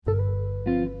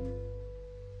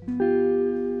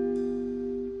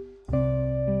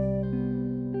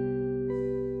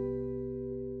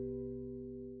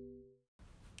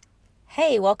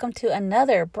Hey, welcome to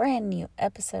another brand new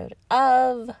episode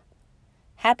of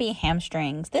Happy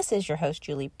Hamstrings. This is your host,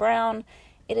 Julie Brown.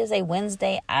 It is a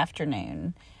Wednesday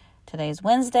afternoon. Today's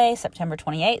Wednesday, September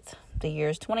 28th. The year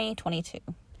is 2022.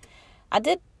 I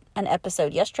did an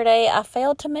episode yesterday. I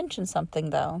failed to mention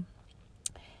something, though.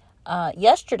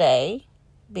 Yesterday,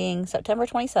 being September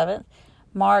 27th,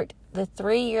 marked the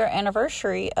 3-year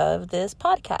anniversary of this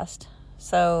podcast.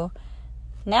 So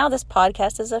now this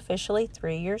podcast is officially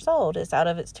 3 years old. It's out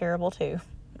of its terrible two.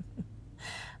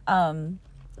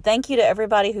 Thank you to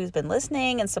everybody who's been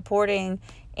listening and supporting.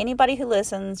 Anybody who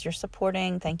listens, you're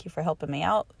supporting. Thank you for helping me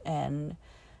out and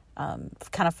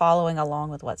kind of following along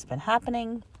with what's been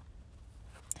happening.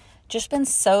 Just been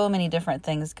so many different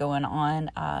things going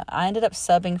on. I ended up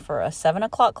subbing for a 7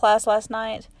 o'clock class last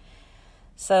night.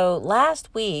 So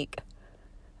last week,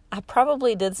 I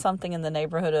probably did something in the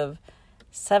neighborhood of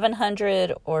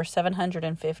 700 or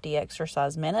 750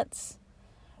 exercise minutes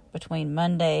between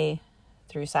Monday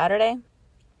through Saturday.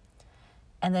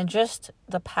 And then just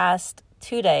the past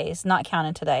 2 days, not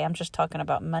counting today, I'm just talking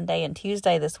about Monday and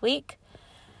Tuesday this week,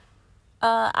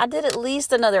 I did at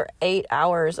least another 8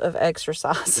 hours of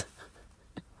exercise.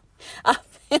 I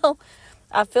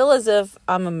feel as if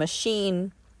I'm a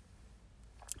machine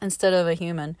instead of a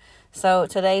human. So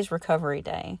today's recovery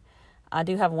day. I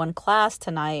do have one class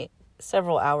tonight,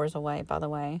 several hours away, by the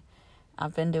way.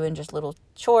 I've been doing just little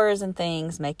chores and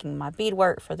things, making my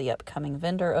beadwork for the upcoming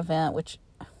vendor event, which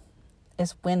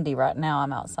is windy right now.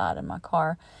 I'm outside in my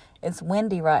car. It's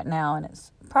windy right now, and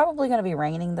it's probably going to be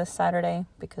raining this Saturday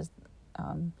because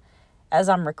as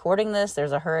I'm recording this,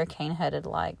 there's a hurricane headed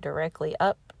directly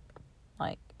up,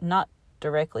 not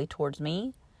directly towards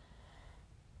me.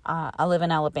 I live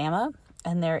in Alabama,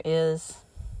 and there is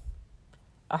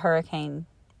a hurricane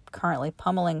currently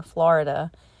pummeling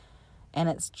Florida, and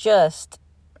it's just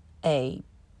a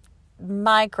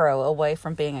micro away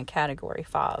from being a Category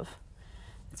 5.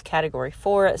 It's Category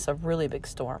 4. It's a really big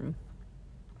storm.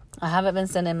 I haven't been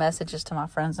sending messages to my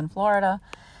friends in Florida.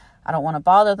 I don't want to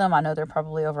bother them. I know they're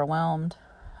probably overwhelmed.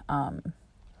 I've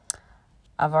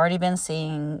already been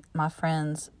seeing my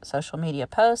friends' social media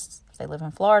posts. They live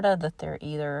in Florida, that they're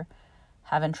either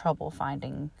having trouble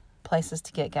finding places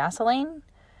to get gasoline,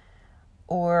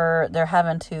 or they're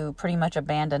having to pretty much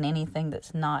abandon anything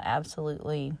that's not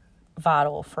absolutely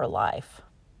vital for life.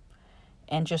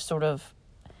 And just sort of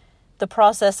the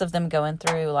process of them going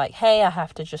through, hey, I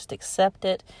have to just accept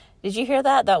it. Did you hear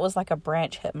that? That was like a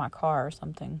branch hit my car or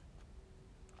something.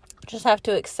 Just have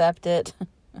to accept it.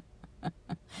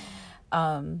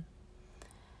 I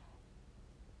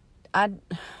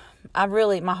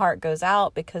really, my heart goes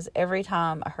out because every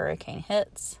time a hurricane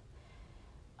hits,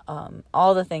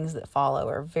 all the things that follow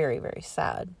are very, very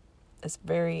sad. It's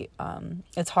very,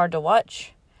 it's hard to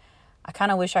watch. I kind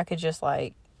of wish I could just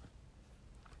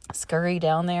scurry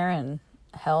down there and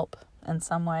help in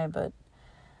some way, but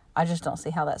I just don't see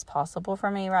how that's possible for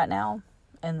me right now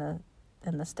in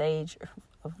the stage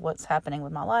of what's happening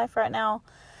with my life right now.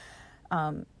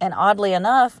 And oddly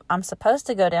enough, I'm supposed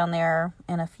to go down there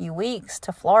in a few weeks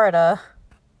to Florida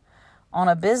on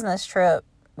a business trip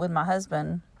with my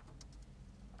husband.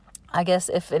 I guess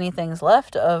if anything's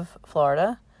left of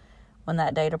Florida when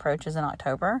that date approaches in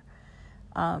October.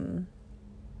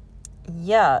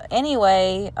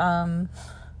 Anyway,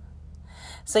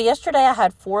 so yesterday I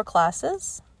had 4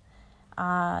 classes,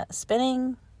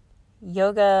 spinning,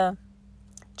 yoga,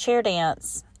 chair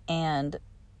dance, and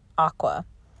aqua.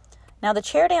 Now the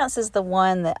chair dance is the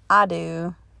one that I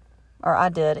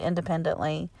did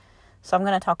independently. So I'm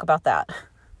going to talk about that.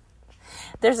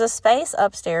 There's a space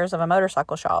upstairs of a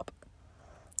motorcycle shop.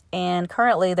 And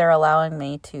currently they're allowing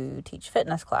me to teach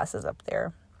fitness classes up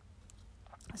there.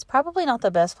 It's probably not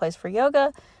the best place for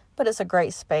yoga, but it's a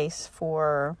great space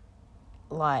for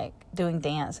doing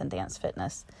dance and dance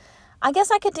fitness. I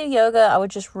guess I could do yoga. I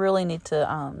would just really need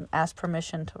to ask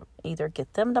permission to either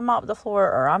get them to mop the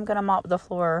floor or I'm going to mop the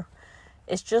floor.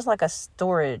 It's just like a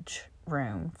storage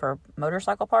room for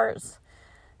motorcycle parts.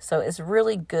 So it's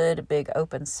really good, big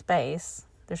open space.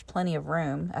 There's plenty of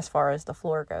room as far as the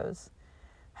floor goes.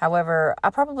 However, I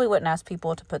probably wouldn't ask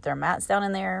people to put their mats down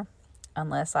in there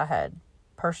unless I had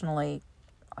personally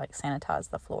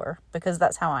sanitized the floor, because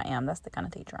that's how I am. That's the kind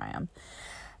of teacher I am.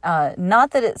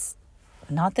 Not that it's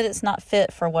not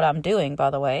fit for what I'm doing, by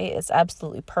the way. It's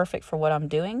absolutely perfect for what I'm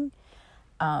doing.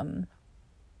 And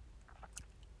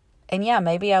yeah,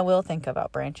 maybe I will think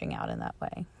about branching out in that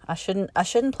way. I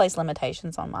shouldn't place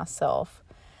limitations on myself.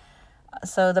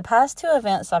 So the past 2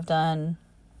 events I've done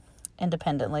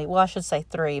independently. Well, I should say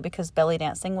 3, because belly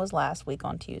dancing was last week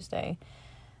on Tuesday.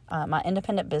 My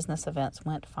independent business events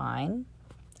went fine.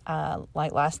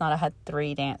 Like last night I had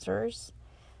 3 dancers.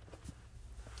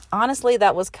 Honestly,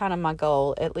 that was kind of my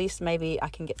goal. At least maybe I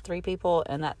can get 3 people,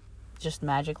 and that just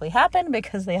magically happened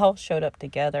because they all showed up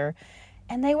together.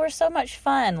 And they were so much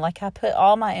fun. Like, I put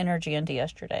all my energy into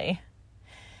yesterday.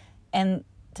 And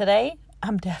today,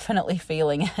 I'm definitely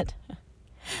feeling it.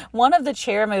 One of the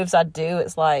chair moves I do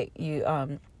is like you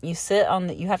sit on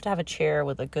you have to have a chair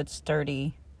with a good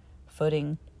sturdy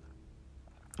footing.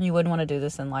 You wouldn't want to do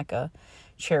this in like a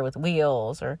chair with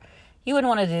wheels, or you wouldn't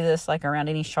want to do this like around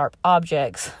any sharp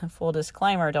objects. Full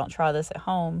disclaimer, don't try this at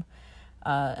home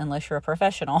unless you're a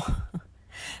professional.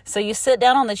 So you sit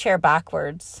down on the chair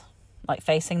backwards, like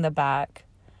facing the back.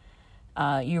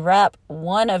 You wrap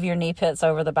one of your knee pits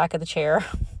over the back of the chair.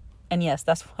 And yes,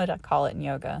 that's what I call it in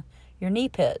yoga. Your knee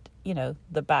pit,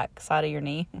 the back side of your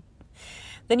knee.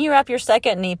 Then you wrap your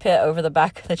second knee pit over the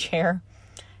back of the chair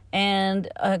and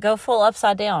go full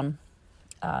upside down.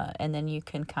 And then you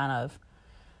can kind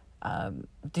of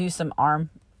do some arm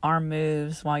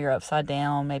moves while you're upside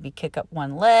down. Maybe kick up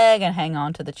one leg and hang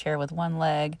on to the chair with one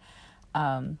leg.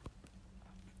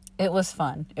 It was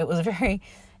fun. It was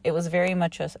very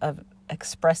much an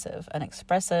expressive,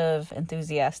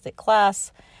 enthusiastic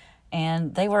class.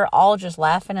 And they were all just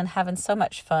laughing and having so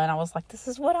much fun. I was like, this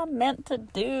is what I'm meant to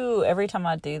do. Every time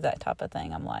I do that type of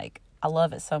thing, I'm like, I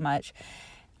love it so much.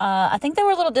 I think they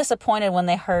were a little disappointed when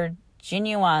they heard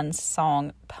Genuine's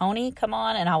song Pony come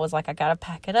on. And I was like, I got to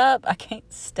pack it up. I can't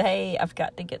stay. I've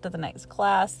got to get to the next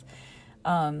class.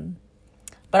 But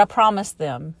I promised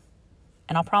them,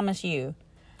 and I'll promise you,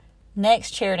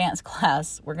 next chair dance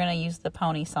class, we're going to use the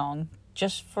Pony song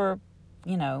just for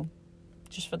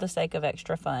the sake of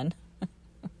extra fun.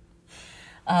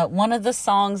 One of the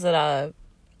songs that I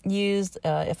used,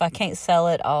 if I can't sell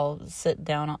it, I'll just sit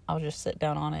down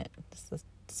on it. It's the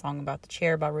song about the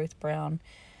chair by Ruth Brown.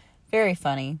 Very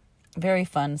funny, very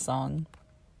fun song.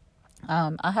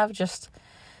 I have just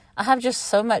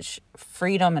so much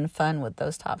freedom and fun with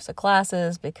those types of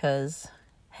classes because,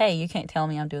 hey, you can't tell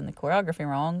me I'm doing the choreography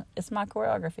wrong. It's my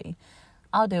choreography.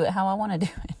 I'll do it how I want to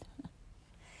do it.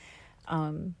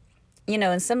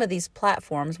 In some of these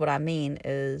platforms, what I mean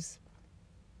is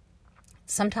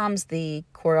sometimes the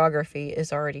choreography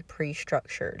is already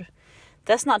pre-structured.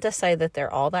 That's not to say that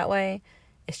they're all that way.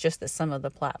 It's just that some of the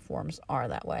platforms are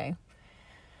that way.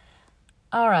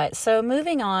 All right, so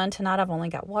moving on. Tonight I've only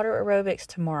got water aerobics.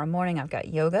 Tomorrow morning I've got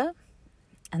yoga.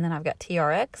 And then I've got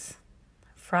TRX.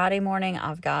 Friday morning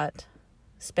I've got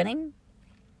spinning.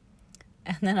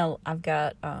 And then I've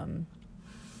got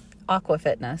aqua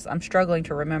fitness. I'm struggling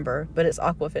to remember, but it's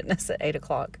aqua fitness at 8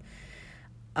 o'clock.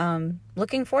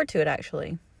 Looking forward to it,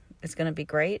 actually. It's going to be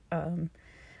great.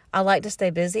 I like to stay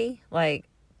busy. Like,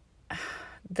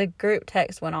 the group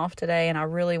text went off today, and I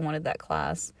really wanted that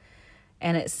class.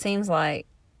 And it seems like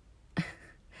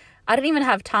I didn't even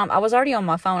have time. I was already on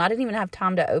my phone. I didn't even have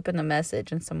time to open the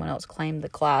message, and someone else claimed the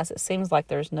class. It seems like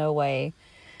there's no way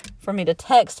for me to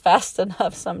text fast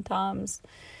enough sometimes.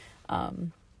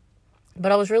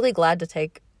 But I was really glad to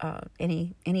take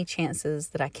any chances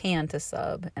that I can to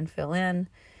sub and fill in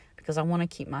because I want to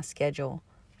keep my schedule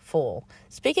full.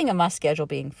 Speaking of my schedule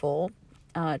being full,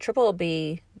 Triple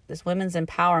B, this women's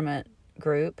empowerment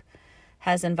group,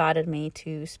 has invited me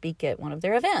to speak at one of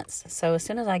their events. So as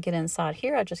soon as I get inside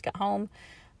here, I just got home,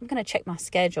 I'm going to check my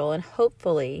schedule and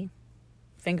hopefully,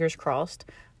 fingers crossed,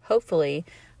 hopefully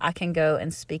I can go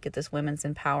and speak at this women's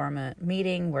empowerment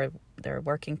meeting where they're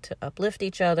working to uplift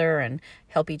each other and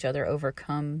help each other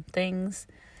overcome things.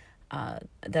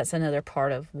 That's another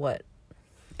part of what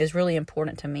is really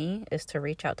important to me, is to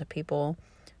reach out to people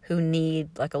who need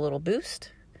like a little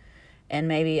boost. And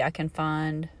maybe I can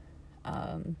find,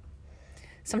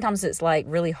 sometimes it's like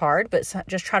really hard, but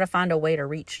just try to find a way to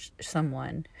reach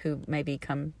someone who maybe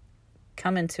come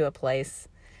into a place.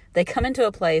 They come into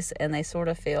a place and they sort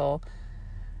of feel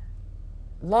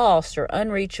lost or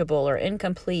unreachable or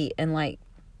incomplete. And like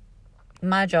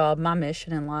my job, my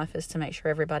mission in life is to make sure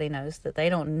everybody knows that they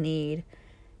don't need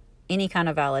any kind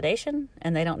of validation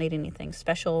and they don't need anything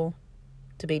special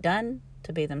to be done,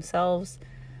 to be themselves,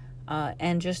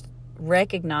 and just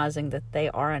recognizing that they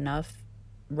are enough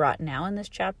right now in this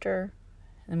chapter.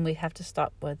 And we have to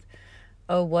stop with,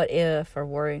 oh, what if, or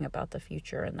worrying about the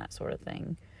future and that sort of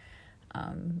thing.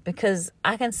 Because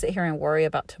I can sit here and worry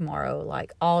about tomorrow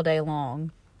like all day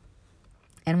long.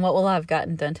 And what will I have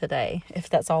gotten done today if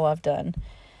that's all I've done?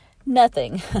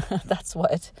 Nothing. That's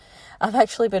what. I've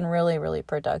actually been really, really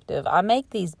productive. I make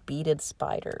these beaded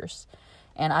spiders.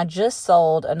 And I just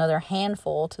sold another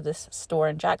handful to this store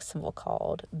in Jacksonville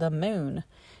called The Moon.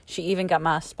 She even got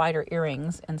my spider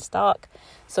earrings in stock.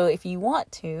 So if you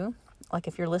want to, like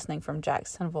if you're listening from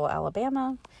Jacksonville,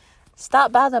 Alabama,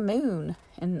 stop by the Moon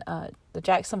in the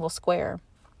Jacksonville Square.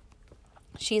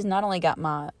 She's not only got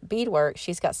my beadwork,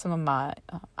 she's got some of my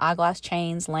eyeglass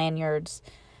chains, lanyards.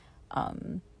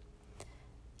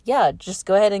 Just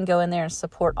go ahead and go in there and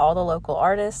support all the local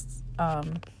artists.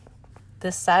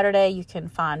 This Saturday, you can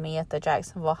find me at the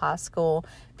Jacksonville High School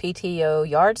PTO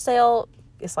yard sale.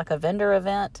 It's like a vendor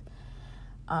event.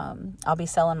 I'll be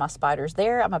selling my spiders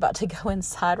there. I'm about to go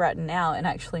inside right now and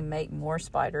actually make more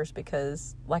spiders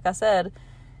because, like I said,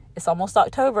 it's almost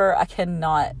October. I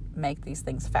cannot make these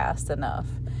things fast enough.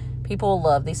 People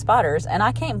love these spiders, and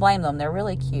I can't blame them. They're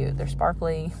really cute. They're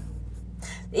sparkly.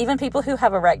 Even people who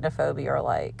have arachnophobia are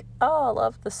like, oh, I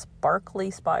love the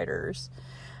sparkly spiders.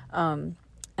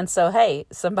 And so, hey,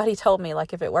 somebody told me,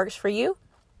 like, if it works for you,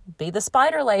 be the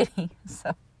spider lady.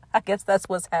 So I guess that's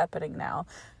what's happening now.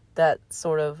 That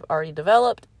sort of already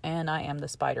developed, and I am the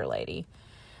spider lady.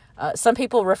 Some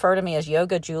people refer to me as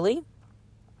Yoga Julie.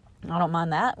 I don't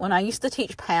mind that. When I used to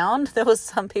teach Pound, there was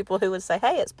some people who would say,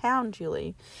 hey, it's Pound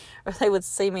Julie. Or they would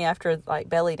see me after, like,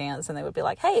 belly dance, and they would be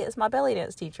like, hey, it's my belly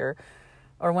dance teacher.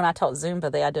 Or when I taught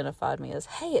Zumba, they identified me as,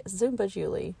 hey, it's Zumba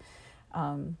Julie.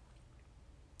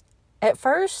 At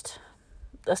first,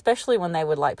 especially when they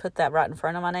would, like, put that right in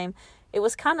front of my name, it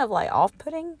was kind of, like,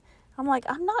 off-putting. I'm like,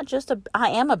 I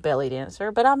am a belly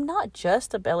dancer, but I'm not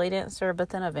just a belly dancer. But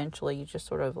then eventually you just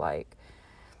sort of like,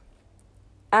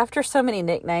 after so many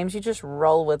nicknames, you just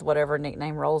roll with whatever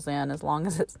nickname rolls in, as long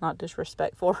as it's not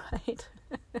disrespectful, right?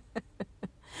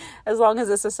 As long as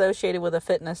it's associated with a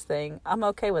fitness thing, I'm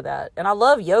okay with that. And I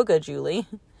love Yoga Julie.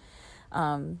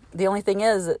 The only thing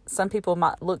is that some people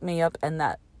might look me up in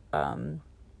that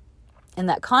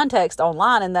context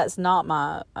online, and that's not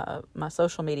my my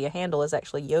social media handle. Is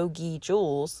actually Yogi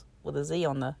Jules with a Z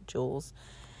on the Jules.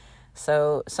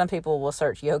 So some people will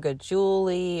search Yoga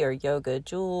Julie or Yoga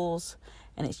Jules,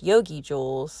 and it's Yogi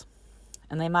Jules,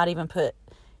 and they might even put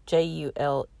Jules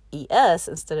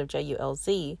instead of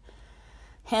Julz.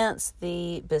 Hence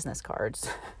the business cards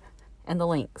and the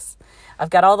links.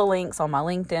 I've got all the links on my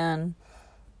LinkedIn.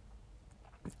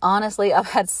 Honestly, I've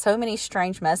had so many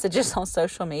strange messages on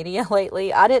social media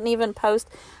lately. I didn't even post.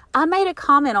 I made a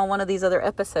comment on one of these other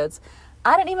episodes.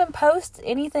 I didn't even post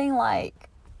anything like,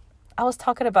 I was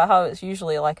talking about how it's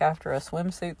usually like after a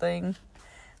swimsuit thing.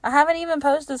 I haven't even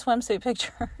posted swimsuit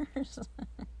pictures.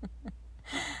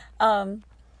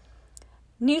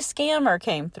 New scammer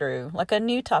came through, like a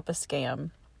new type of scam.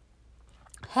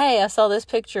 Hey, I saw this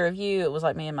picture of you. It was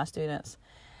like me and my students.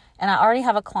 And I already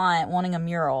have a client wanting a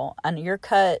mural, and your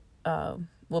cut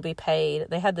will be paid.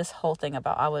 They had this whole thing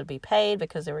about I would be paid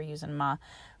because they were using my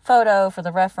photo for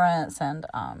the reference. And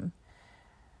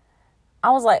I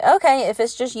was like, okay, if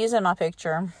it's just using my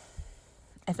picture,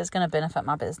 if it's going to benefit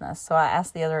my business. So I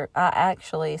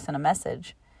actually sent a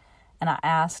message, and I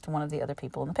asked one of the other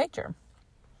people in the picture.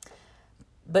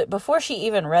 But before she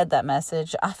even read that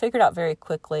message, I figured out very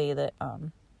quickly that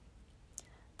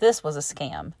this was a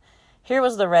scam. Here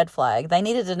was the red flag. They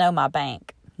needed to know my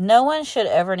bank. No one should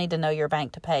ever need to know your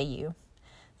bank to pay you.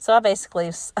 So I'm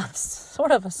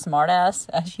sort of a smartass,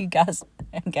 as you guys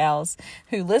and gals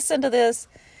who listen to this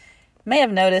may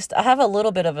have noticed. I have a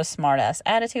little bit of a smartass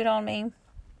attitude on me.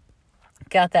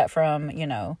 Got that from,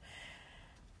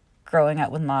 growing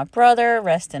up with my brother.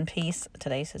 Rest in peace.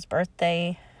 Today's his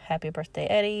birthday. Happy birthday,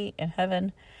 Eddie, in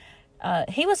heaven.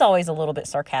 He was always a little bit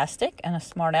sarcastic and a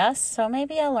smartass, so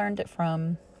maybe I learned it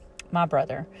from my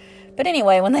brother. But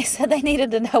anyway, when they said they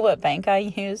needed to know what bank I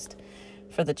used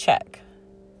for the check,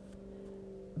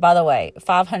 by the way,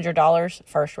 $500,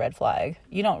 first red flag.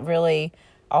 You don't really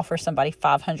offer somebody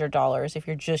 $500 if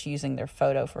you're just using their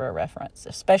photo for a reference,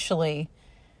 especially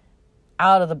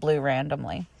out of the blue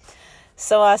randomly.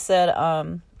 So I said,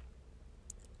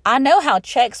 I know how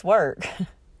checks work.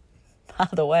 By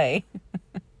the way,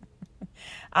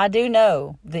 I do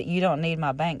know that you don't need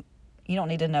my bank. You don't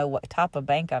need to know what type of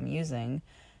bank I'm using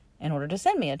in order to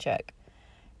send me a check.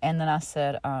 And then I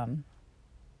said,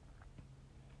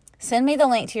 send me the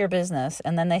link to your business.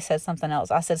 And then they said something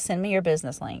else. I said, send me your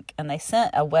business link. And they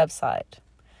sent a website.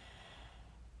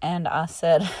 And I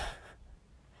said,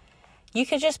 you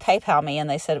could just PayPal me. And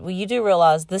they said, well, you do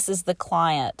realize this is the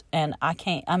client, and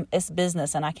it's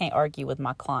business, and I can't argue with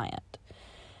my client.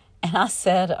 And I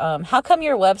said, how come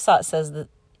your website says that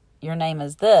your name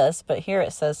is this, but here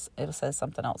it says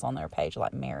something else on their page,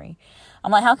 like Mary?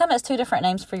 I'm like, how come it's two different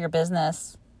names for your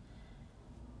business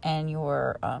and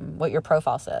your what your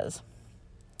profile says?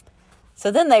 So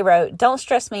then they wrote, don't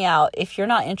stress me out. If you're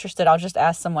not interested, I'll just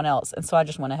ask someone else. And so I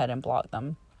just went ahead and blocked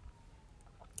them.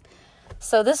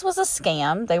 So this was a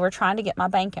scam. They were trying to get my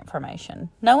bank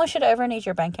information. No one should ever need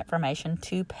your bank information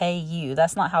to pay you.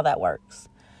 That's not how that works.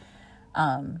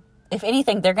 If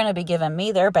anything, they're going to be giving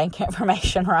me their bank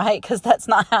information, right? Because that's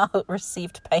not how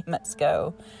received payments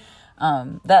go.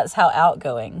 That's how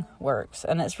outgoing works.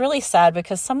 And it's really sad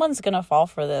because someone's going to fall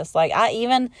for this. Like,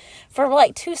 for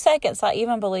like 2 seconds, I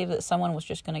even believed that someone was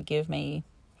just going to give me,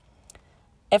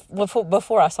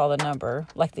 before I saw the number,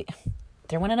 like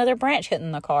there went another branch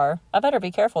hitting the car. I better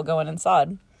be careful going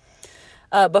inside.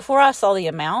 Before I saw the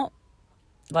amount,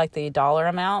 like the dollar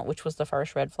amount, which was the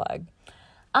first red flag,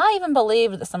 I even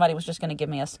believed that somebody was just going to give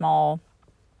me a small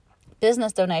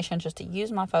business donation just to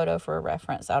use my photo for a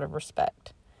reference out of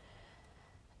respect.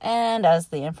 And as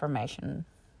the information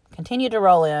continued to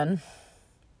roll in,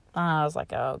 I was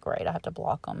like, oh, great, I have to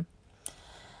block them.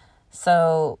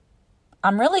 So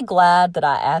I'm really glad that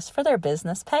I asked for their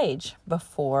business page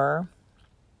before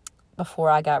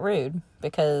I got rude,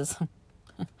 because,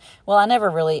 well, I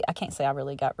can't say I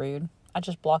really got rude. I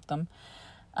just blocked them.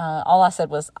 All I said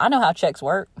was, I know how checks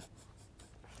work,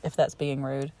 if that's being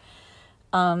rude.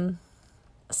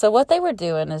 So what they were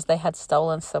doing is they had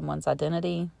stolen someone's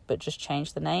identity, but just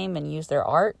changed the name and used their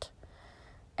art.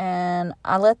 And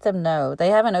I let them know. They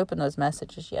haven't opened those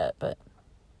messages yet, but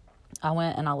I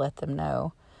went and I let them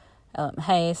know.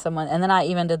 Hey, someone, and then I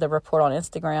even did the report on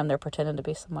Instagram. They're pretending to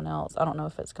be someone else. I don't know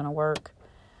if it's going to work.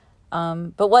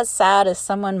 But what's sad is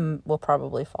someone will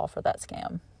probably fall for that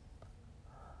scam.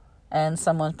 And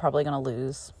someone's probably going to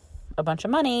lose a bunch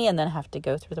of money and then have to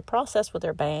go through the process with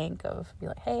their bank of be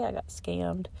like, hey, I got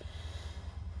scammed.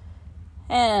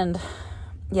 And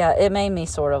yeah, it made me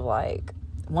sort of like,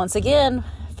 once again,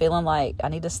 feeling like I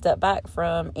need to step back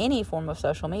from any form of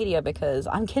social media because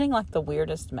I'm getting like the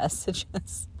weirdest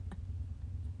messages.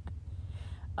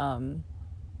 I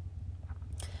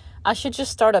should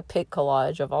just start a pic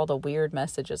collage of all the weird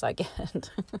messages I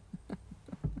get.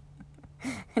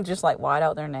 And just like white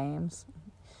out their names.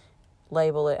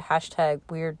 Label it, hashtag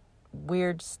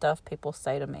weird stuff people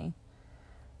say to me.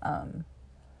 I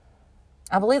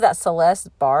believe that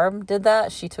Celeste Barb did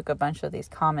that. She took a bunch of these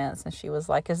comments and she was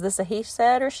like, is this a he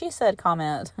said or she said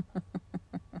comment?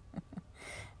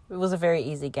 It was a very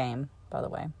easy game, by the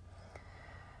way.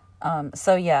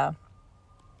 So yeah.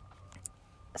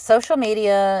 Social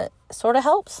media sort of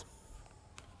helps,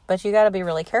 but you got to be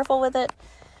really careful with it.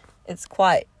 It's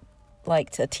quite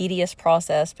like a tedious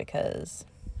process because,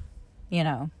 you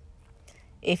know,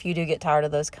 if you do get tired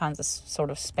of those kinds of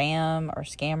sort of spam or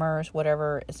scammers,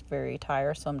 whatever, it's very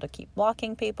tiresome to keep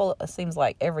blocking people. It seems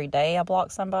like every day I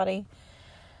block somebody.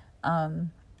 Also,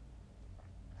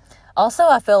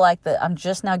 I feel like that I'm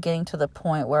just now getting to the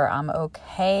point where I'm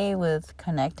okay with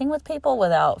connecting with people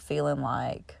without feeling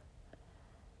like,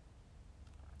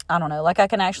 I don't know, like I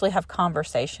can actually have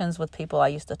conversations with people I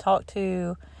used to talk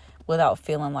to without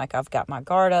feeling like I've got my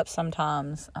guard up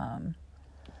sometimes.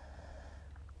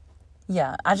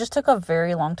 Yeah, I just took a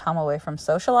very long time away from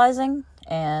socializing,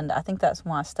 and I think that's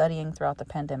why studying throughout the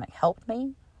pandemic helped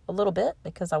me a little bit,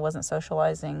 because I wasn't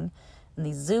socializing, and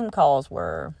these Zoom calls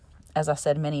were, as I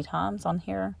said many times on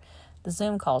here, the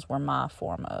Zoom calls were my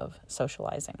form of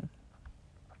socializing.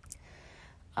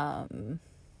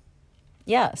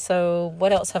 Yeah, so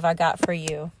what else have I got for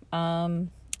you? I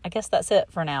guess that's it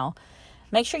for now.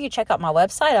 Make sure you check out my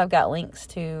website. I've got links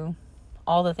to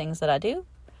all the things that I do.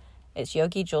 It's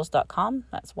yogijules.com.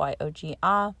 That's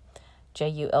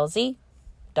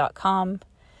YOGIJULZ.com.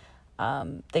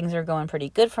 Things are going pretty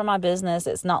good for my business.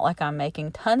 It's not like I'm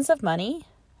making tons of money.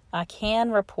 I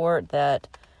can report that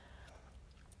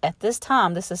at this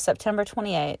time, this is September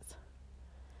 28th,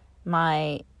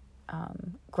 my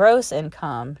gross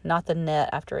income, not the net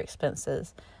after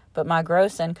expenses, but my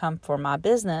gross income for my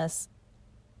business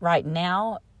right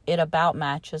now, it about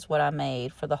matches what I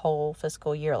made for the whole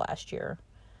fiscal year last year.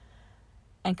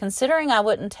 And considering I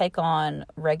wouldn't take on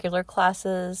regular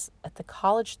classes at the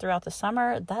college throughout the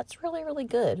summer, that's really, really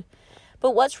good.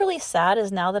 But what's really sad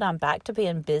is now that I'm back to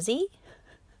being busy,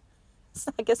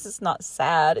 I guess it's not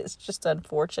sad, it's just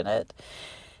unfortunate.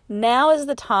 Now is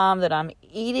the time that I'm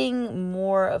eating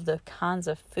more of the kinds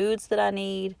of foods that I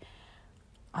need.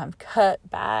 I'm cut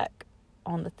back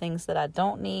on the things that I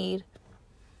don't need.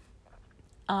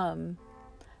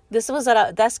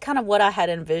 That's kind of what I had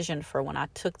envisioned for when I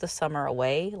took the summer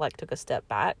away, like took a step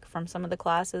back from some of the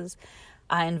classes.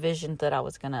 I envisioned that I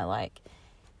was going to like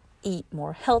eat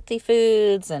more healthy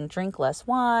foods and drink less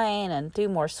wine and do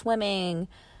more swimming.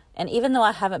 And even though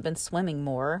I haven't been swimming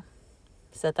more,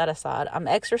 set that aside, I'm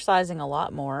exercising a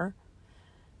lot more.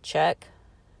 Check.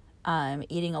 I'm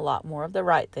eating a lot more of the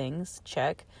right things.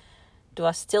 Check. Do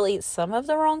I still eat some of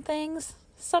the wrong things?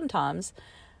 sometimes.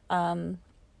 But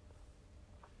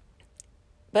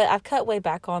I've cut way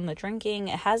back on the drinking.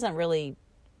 It hasn't really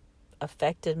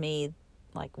affected me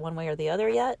like one way or the other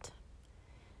yet.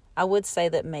 I would say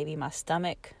that maybe my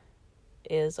stomach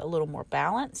is a little more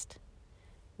balanced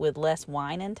with less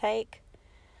wine intake.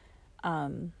 I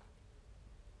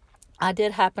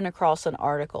did happen across an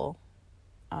article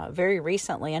very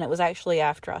recently, and it was actually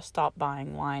after I stopped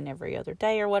buying wine every other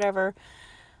day or whatever.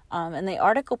 And the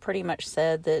article pretty much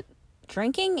said that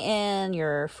drinking in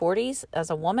your 40s as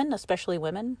a woman, especially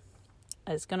women,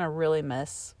 is going to really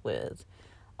mess with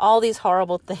all these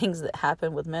horrible things that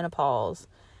happen with menopause,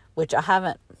 which I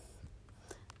haven't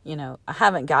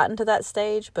gotten to that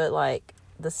stage, but like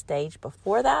the stage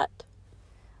before that,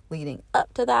 leading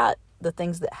up to that, the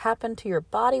things that happen to your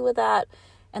body with that,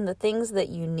 and the things that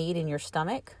you need in your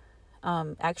stomach.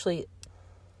 Actually,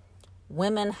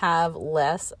 women have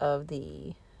less of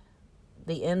the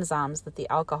enzymes that the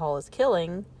alcohol is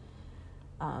killing.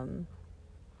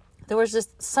 There was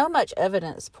just so much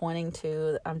evidence pointing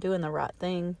to I'm doing the right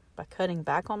thing by cutting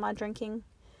back on my drinking.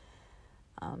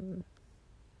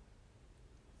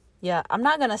 Yeah, I'm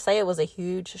not going to say it was a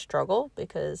huge struggle,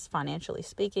 because financially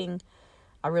speaking,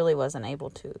 I really wasn't able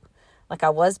to. Like, I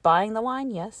was buying the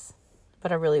wine, yes,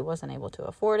 but I really wasn't able to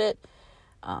afford it.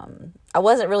 I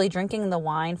wasn't really drinking the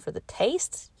wine for the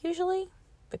taste usually,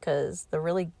 because the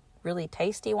really, really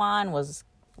tasty wine was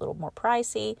a little more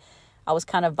pricey. I was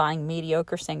kind of buying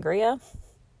mediocre sangria.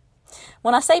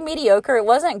 When I say mediocre, it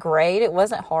wasn't great. It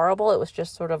wasn't horrible. It was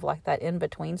just sort of like that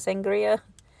in-between sangria.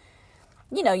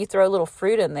 You know, you throw a little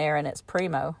fruit in there and it's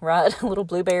primo, right? Little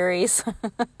blueberries.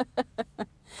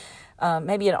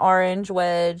 Maybe an orange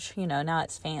wedge. You know, now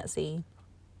it's fancy.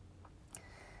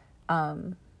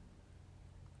 So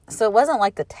it wasn't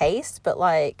like the taste, but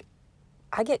like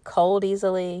I get cold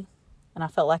easily, and I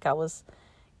felt like I was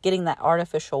getting that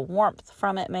artificial warmth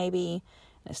from it maybe,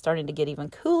 and it's starting to get even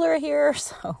cooler here,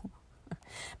 so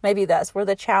maybe that's where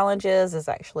the challenge is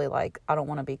actually like I don't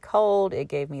want to be cold. It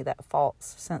gave me that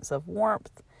false sense of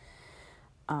warmth.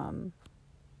 I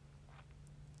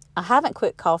haven't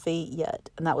quit coffee yet,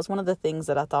 and that was one of the things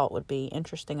that I thought would be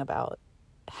interesting about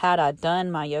had I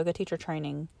done my yoga teacher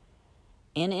training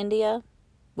in India,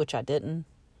 which I didn't.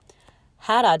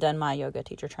 Had I done my yoga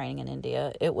teacher training in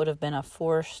India, it would have been a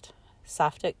forced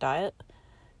sattvic diet.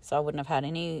 So I wouldn't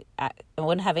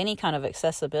have any kind of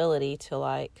accessibility to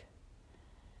like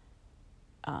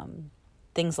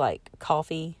things like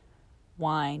coffee,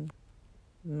 wine,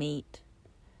 meat,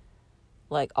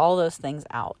 like all those things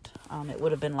out. It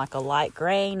would have been like a light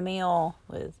grain meal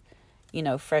with,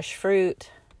 fresh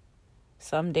fruit,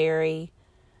 some dairy.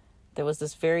 There was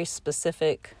this very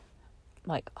specific,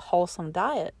 like, wholesome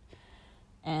diet.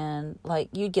 And, like,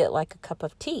 you'd get, like, a cup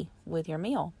of tea with your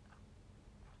meal.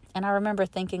 And I remember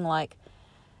thinking, like,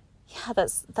 yeah,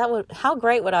 how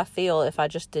great would I feel if I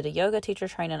just did a yoga teacher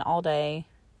training all day,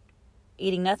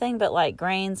 eating nothing but, like,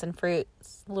 grains and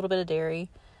fruits, a little bit of dairy,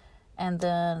 and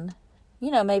then,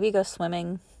 maybe go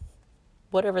swimming,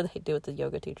 whatever they do with the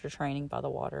yoga teacher training by the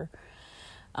water.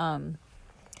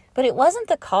 But it wasn't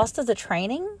the cost of the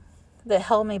training that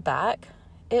held me back.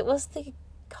 It was the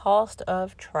cost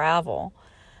of travel.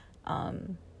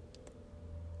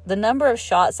 The number of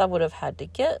shots I would have had to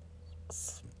get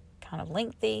was kind of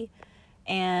lengthy,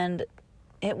 and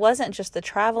it wasn't just the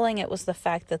traveling, it was the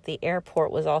fact that the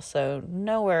airport was also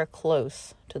nowhere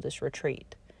close to this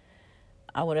retreat.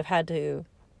 I would have had to,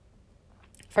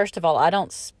 first of all, I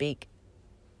don't speak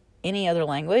any other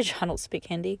language. I don't speak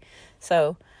Hindi,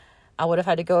 so I would have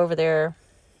had to go over there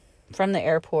from the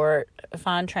airport,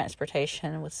 find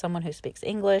transportation with someone who speaks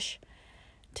English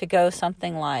to go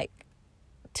something like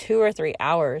 2 or 3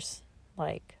 hours,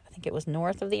 like I think it was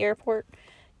north of the airport,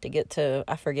 to get to,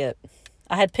 I forget.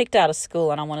 I had picked out a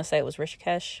school, and I want to say it was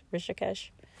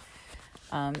Rishikesh.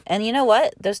 And you know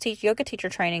what? Those yoga teacher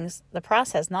trainings, the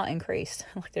price has not increased.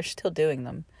 Like, they're still doing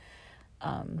them.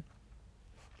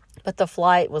 But the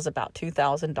flight was about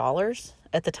 $2,000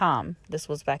 at the time. This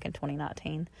was back in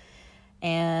 2019.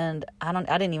 And I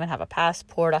didn't even have a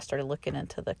passport. I started looking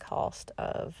into the cost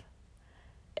of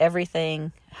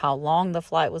everything, how long the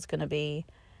flight was going to be.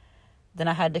 Then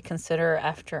I had to consider,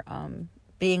 after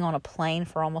being on a plane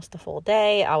for almost a full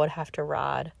day, I would have to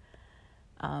ride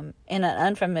in an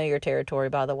unfamiliar territory,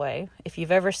 by the way. If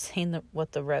you've ever seen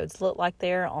what the roads look like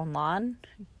there online,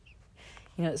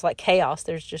 it's like chaos.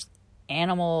 There's just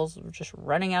animals just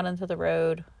running out into the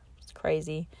road. It's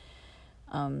crazy.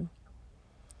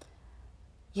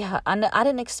 Yeah, I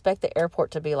didn't expect the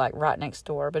airport to be like right next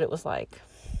door, but it was like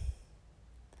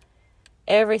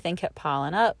everything kept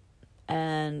piling up.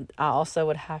 And I also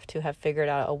would have to have figured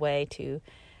out a way to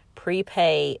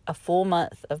prepay a full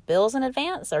month of bills in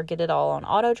advance or get it all on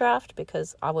auto draft,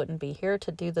 because I wouldn't be here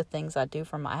to do the things I do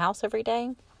from my house every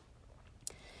day.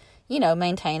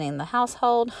 Maintaining the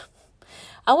household.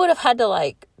 I would have had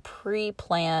to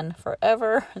pre-plan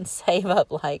forever and save up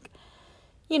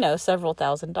several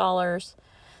 $1,000s.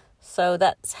 So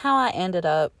that's how I ended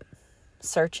up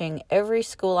searching every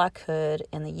school I could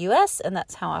in the U.S. And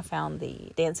that's how I found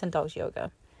the Dancing Dogs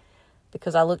Yoga,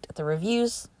 because I looked at the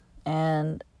reviews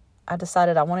and I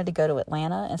decided I wanted to go to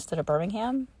Atlanta instead of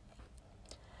Birmingham.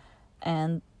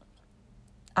 And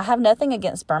I have nothing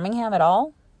against Birmingham at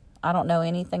all. I don't know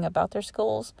anything about their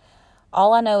schools.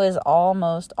 All I know is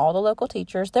almost all the local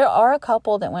teachers. There are a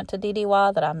couple that went to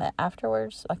DDY that I met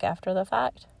afterwards, after the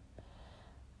fact.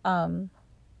 I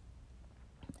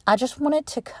just wanted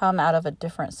to come out of a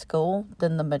different school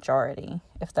than the majority,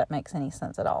 if that makes any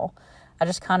sense at all. I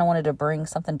just kind of wanted to bring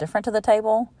something different to the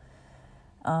table.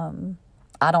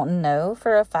 I don't know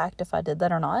for a fact if I did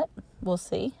that or not. We'll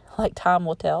see. Time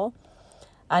will tell.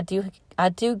 I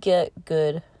do get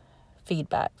good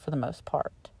feedback for the most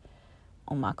part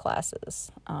on my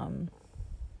classes. I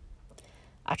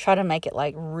try to make it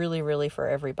really, really for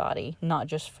everybody, not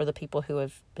just for the people who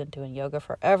have been doing yoga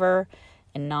forever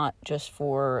and not just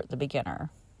for the beginner.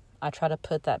 I try to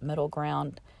put that middle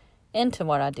ground into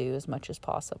what I do as much as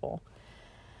possible.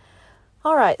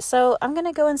 All right, so I'm going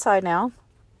to go inside now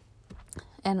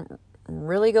and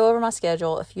really go over my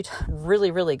schedule.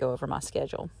 Really, really go over my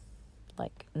schedule.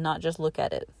 Not just look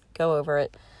at it, go over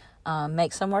it.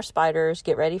 Make some more spiders,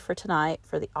 get ready for tonight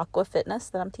for the aqua fitness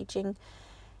that I'm teaching.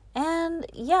 And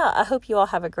yeah, I hope you all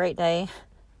have a great day.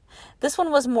 This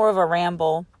one was more of a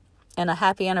ramble and a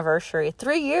happy anniversary.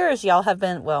 3 years y'all have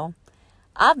been,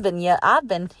 I've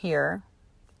been here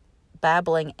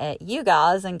babbling at you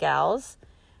guys and gals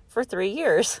for 3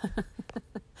 years.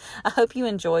 I hope you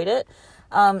enjoyed it.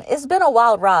 It's been a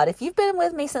wild ride. If you've been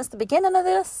with me since the beginning of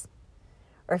this,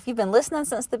 or if you've been listening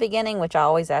since the beginning, which I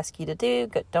always ask you to do,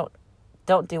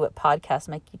 don't do what podcasts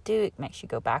make you do. It makes you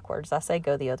go backwards. I say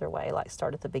go the other way,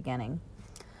 start at the beginning.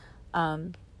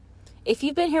 If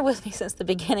you've been here with me since the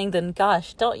beginning, then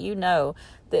gosh, don't you know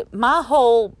that my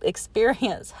whole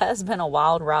experience has been a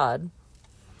wild ride.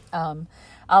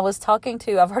 I was talking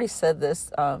to, I've already said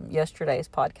this, yesterday's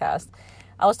podcast.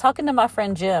 I was talking to my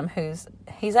friend Jim,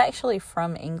 he's actually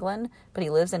from England, but he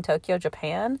lives in Tokyo,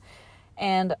 Japan.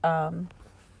 And,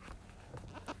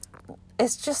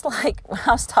 it's just when I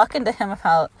was talking to him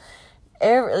about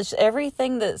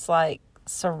everything that's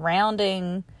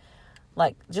surrounding,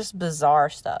 just bizarre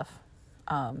stuff,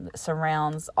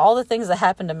 surrounds all the things that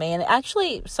happened to me. And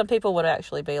actually, some people would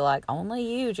actually be like, only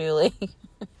you, Julie.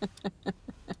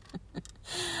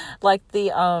 One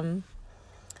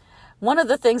of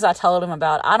the things I told him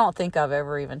about, I don't think I've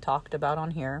ever even talked about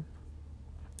on here,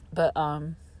 but,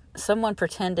 someone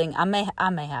pretending, I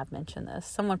may have mentioned this,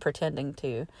 someone pretending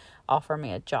to offer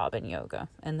me a job in yoga,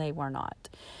 and they were not.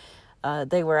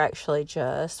 They were actually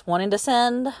just wanting to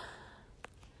send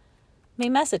me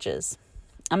messages.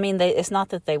 I mean, it's not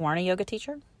that they weren't a yoga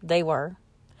teacher. They were.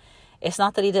 It's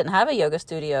not that he didn't have a yoga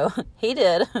studio. He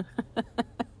did.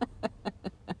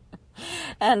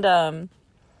 And, I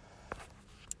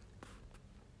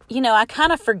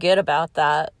kind of forget about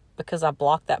that, because I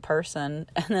blocked that person.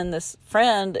 And then this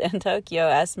friend in Tokyo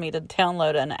asked me to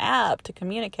download an app to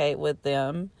communicate with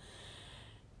them.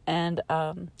 And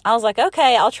I was like,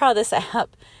 okay, I'll try this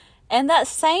app. And that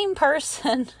same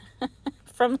person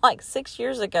from 6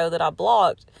 years ago that I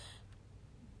blocked,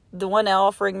 the one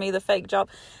offering me the fake job,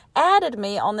 added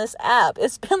me on this app.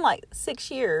 It's been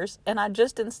 6 years and I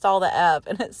just installed the app,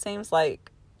 and it seems like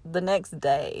the next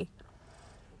day.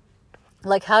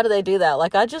 How do they do that?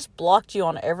 I just blocked you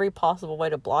on every possible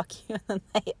way to block you, and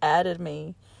they added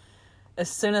me as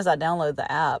soon as I download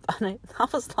the app. And I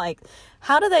was like,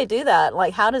 how do they do that?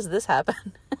 How does this happen?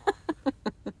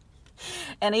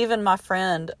 And even my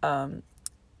friend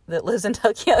that lives in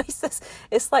Tokyo, he says,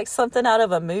 it's like something out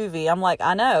of a movie. I'm like,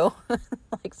 I know.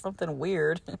 Something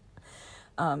weird.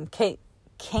 Can't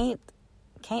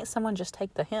someone just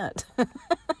take the hint?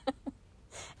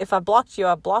 If I blocked you,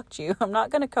 I blocked you. I'm not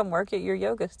going to come work at your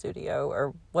yoga studio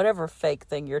or whatever fake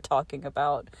thing you're talking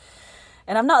about.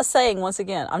 And I'm not saying, once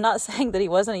again, I'm not saying that he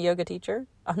wasn't a yoga teacher.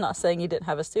 I'm not saying he didn't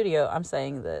have a studio. I'm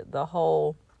saying that the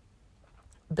whole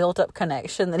built-up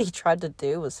connection that he tried to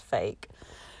do was fake.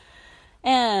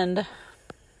 And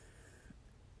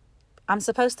I'm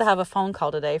supposed to have a phone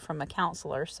call today from a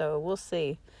counselor, so we'll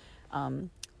see.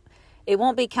 It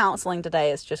won't be counseling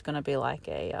today. It's just going to be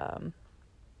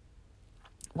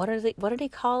what did he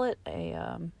call it?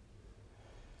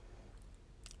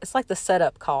 it's like the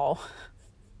setup call.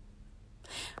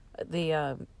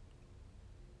 The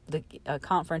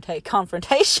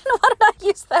confrontation. Why did I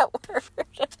use that word?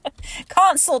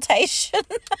 Consultation.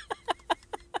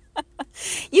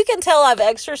 You can tell I've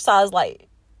exercised like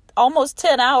almost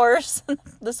 10 hours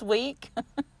this week.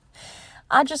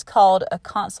 I just called a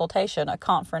consultation a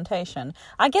confrontation.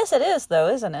 I guess it is, though,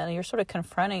 isn't it? You're sort of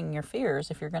confronting your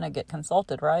fears if you're going to get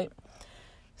consulted, right?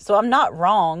 So I'm not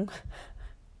wrong.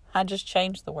 I just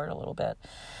changed the word a little bit.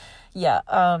 Yeah.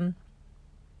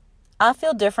 I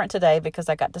feel different today because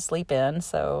I got to sleep in.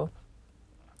 So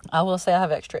I will say I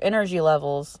have extra energy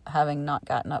levels having not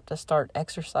gotten up to start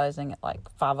exercising at like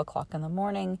 5 o'clock in the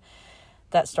morning.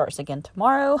 That starts again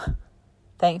tomorrow,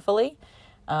 thankfully.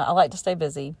 I like to stay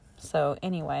busy. So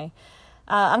anyway,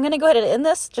 I'm going to go ahead and end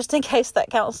this just in case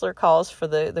that counselor calls for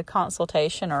the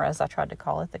consultation, or as I tried to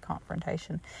call it, the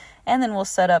confrontation. And then we'll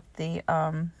set up the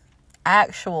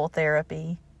actual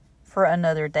therapy for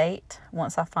another date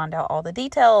once I find out all the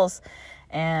details,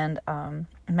 and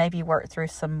maybe work through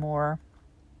some more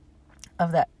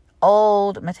of that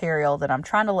old material that I'm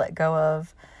trying to let go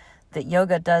of, that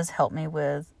yoga does help me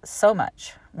with so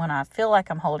much. When I feel like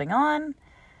I'm holding on,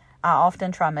 I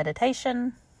often try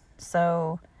meditation.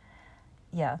 So,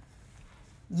 yeah,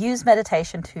 use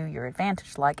meditation to your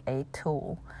advantage like a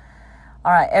tool.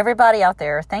 All right, everybody out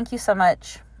there, thank you so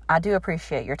much. I do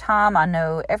appreciate your time. I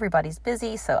know everybody's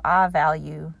busy, so I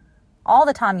value all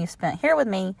the time you spent here with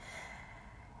me.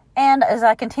 And as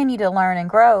I continue to learn and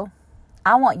grow,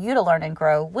 I want you to learn and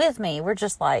grow with me. We're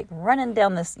just like running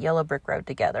down this yellow brick road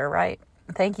together, right?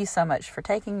 Thank you so much for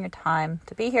taking your time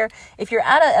to be here. If you're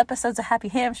out of episodes of Happy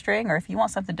Hamstring, or if you want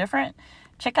something different,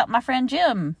 check out my friend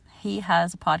Jim. He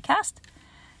has a podcast.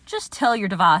 Just tell your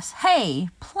device, hey,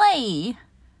 play,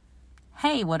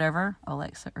 hey, whatever,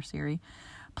 Alexa or Siri,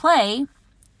 play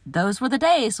Those Were the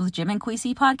Days with Jim and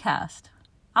Queasy podcast.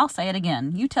 I'll say it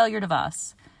again. You tell your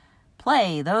device,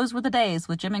 play Those Were the Days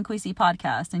with Jim and Queasy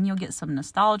podcast, and you'll get some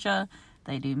nostalgia.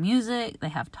 They do music, they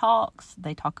have talks,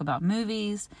 they talk about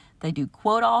movies, they do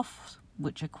quote offs,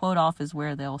 which a quote off is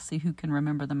where they'll see who can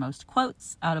remember the most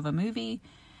quotes out of a movie,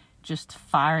 just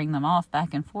firing them off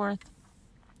back and forth.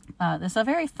 It's a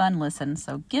very fun listen,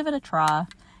 so give it a try.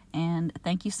 And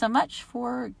thank you so much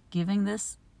for giving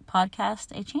this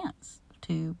podcast a chance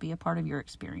to be a part of your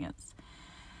experience.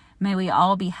 May we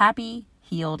all be happy,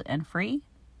 healed, and free.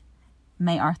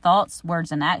 May our thoughts,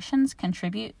 words, and actions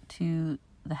contribute to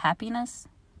the happiness,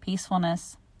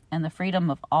 peacefulness, and the freedom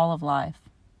of all of life.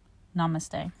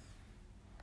 Namaste.